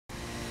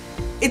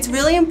It's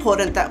really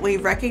important that we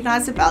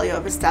recognise the value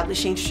of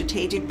establishing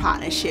strategic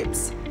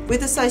partnerships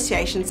with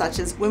associations such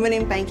as Women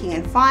in Banking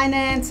and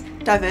Finance,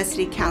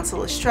 Diversity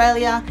Council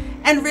Australia,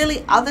 and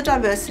really other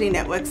diversity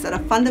networks that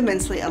are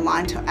fundamentally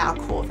aligned to our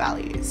core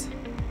values.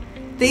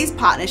 These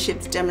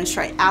partnerships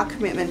demonstrate our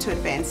commitment to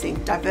advancing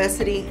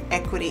diversity,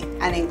 equity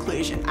and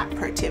inclusion at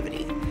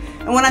Protiviti.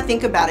 And when I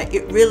think about it,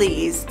 it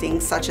really is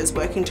things such as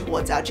working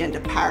towards our gender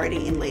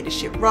parity in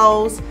leadership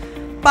roles,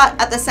 but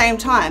at the same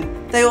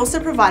time, they also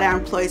provide our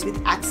employees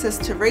with access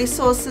to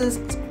resources,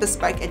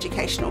 bespoke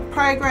educational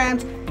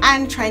programs,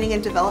 and training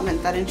and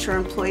development that ensure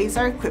employees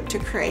are equipped to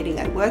creating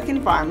a work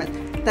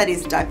environment that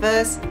is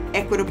diverse,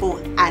 equitable,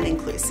 and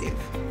inclusive.